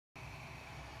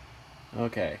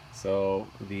Okay, so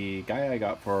the guy I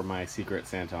got for my Secret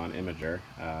Santa on Imgur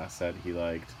said he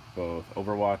liked both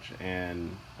Overwatch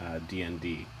and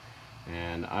D&D.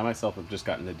 And I myself have just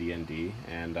gotten to D&D,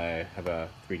 and I have a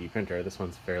 3D printer. This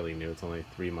one's fairly new, it's only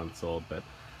 3 months old, but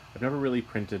I've never really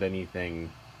printed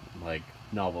anything like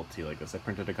novelty like this. I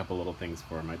printed a couple little things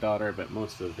for my daughter, but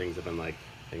most of the things have been like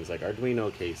things like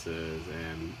Arduino cases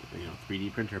and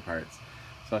 3D printer parts.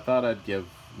 So I thought I'd give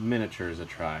miniatures a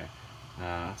try.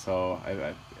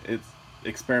 It's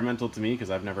experimental to me because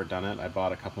I've never done it. I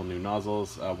bought a couple new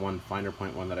nozzles, one finer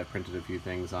point one that I printed a few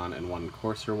things on, and one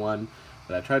coarser one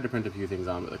that I tried to print a few things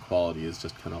on, but the quality is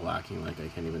just kind of lacking. Like I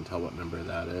can't even tell what number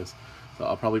that is. So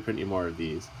I'll probably print you more of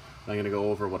these. I'm going to go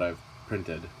over what I've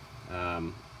printed.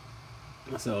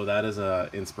 So that is a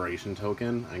inspiration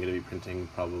token. I'm going to be printing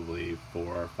probably 4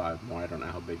 or 5 more. I don't know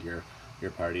how big your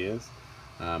party is.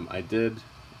 I did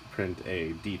print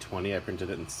a D20. I printed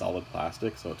it in solid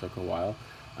plastic, so it took a while.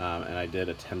 And I did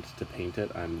attempt to paint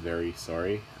it. I'm very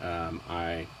sorry.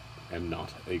 I am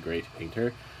not a great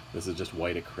painter. This is just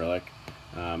white acrylic.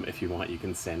 If you want, you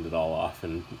can sand it all off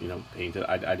and paint it.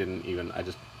 I didn't even. I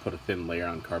just put a thin layer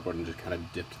on cardboard and just kind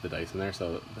of dipped the dice in there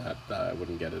so that I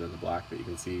wouldn't get it in the black. But you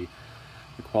can see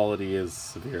the quality is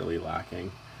severely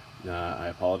lacking. I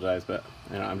apologize, but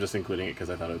I'm just including it because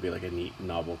I thought it would be like a neat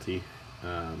novelty.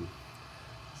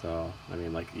 So I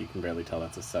mean, like you can barely tell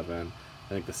that's a 7.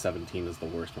 I think the 17 is the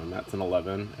worst one. That's an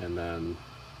 11, and then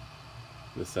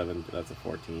the 7, that's a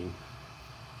 14.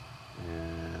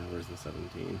 And where's the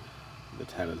 17? The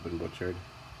 10 has been butchered.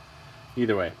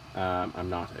 Either way, I'm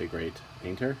not a great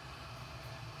painter.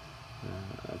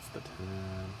 That's the 10.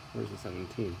 Where's the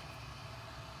 17?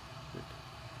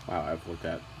 Wow, I've looked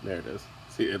at. There it is.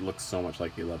 See, it looks so much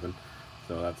like the 11.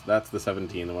 So that's the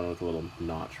 17, the one with the little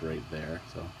notch right there.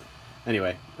 So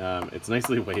anyway, it's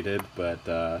nicely weighted, but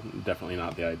definitely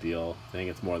not the ideal thing.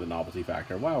 It's more the novelty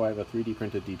factor. Wow, I have a 3D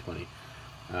printed D20.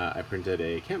 I printed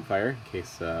a campfire in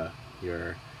case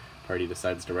your party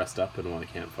decides to rest up and want a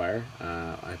campfire.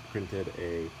 I printed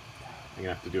I'm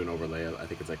gonna have to do an overlay. I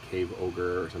think it's a Cave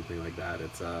Ogre or something like that.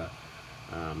 It's a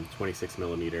 26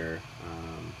 millimeter.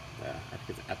 I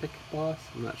think it's Epic Boss.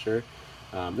 I'm not sure.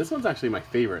 This one's actually my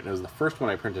favorite, and it was the first one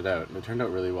I printed out, and it turned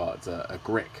out really well. It's a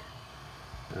Grick.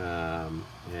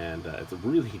 It's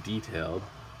really detailed.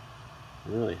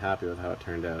 I'm really happy with how it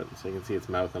turned out. So you can see its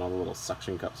mouth and all the little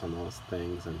suction cups on those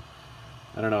things, and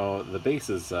I don't know, the base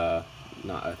is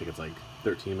not, I think it's like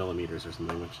 13 millimeters or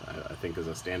something, which I think is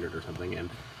a standard or something. And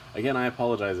again, I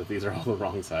apologize if these are all the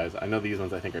wrong size. I know these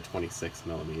ones I think are 26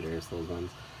 millimeters, those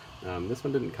ones. This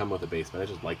one didn't come with a base, but I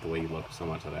just liked the way he looked so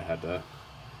much that I had to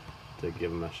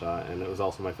give him a shot. And it was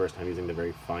also my first time using the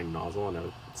very fine nozzle,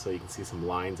 and so you can see some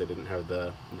lines. I didn't have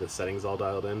the settings all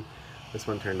dialed in. This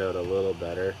one turned out a little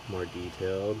better, more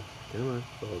detailed. Come on,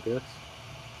 focus.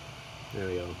 There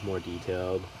we go, more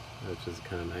detailed, which is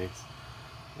kind of nice.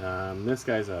 This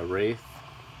guy's a Wraith,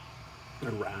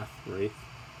 Wraith.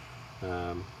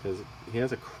 He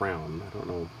has a crown. I don't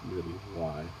know really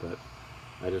why, but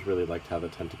I just really liked how the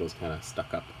tentacles kind of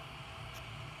stuck up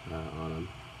on him.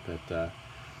 But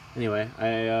anyway,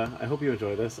 I hope you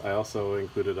enjoy this. I also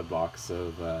included a box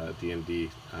of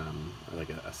D&D, like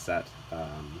a set,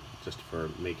 just for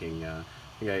making, I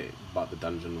think I bought the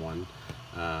dungeon one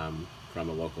from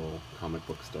a local comic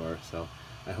book store, so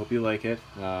I hope you like it.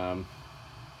 Yeah,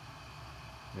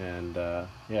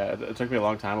 it took me a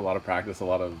long time, a lot of practice,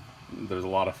 there's a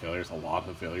lot of failures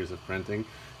of printing,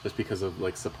 just because of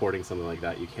like supporting something like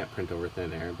that. You can't print over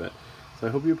thin air, but so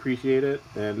I hope you appreciate it,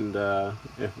 and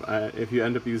if you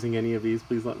end up using any of these,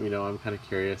 please let me know. I'm kind of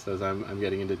curious, as I'm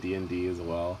getting into D&D as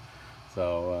well.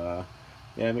 So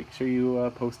yeah, make sure you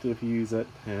post it if you use it,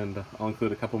 and I'll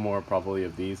include a couple more probably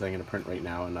of these. I'm going to print right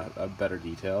now in a better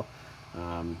detail,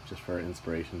 just for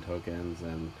inspiration tokens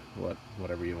and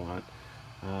whatever you want.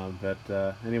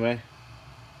 Anyway,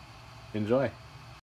 enjoy.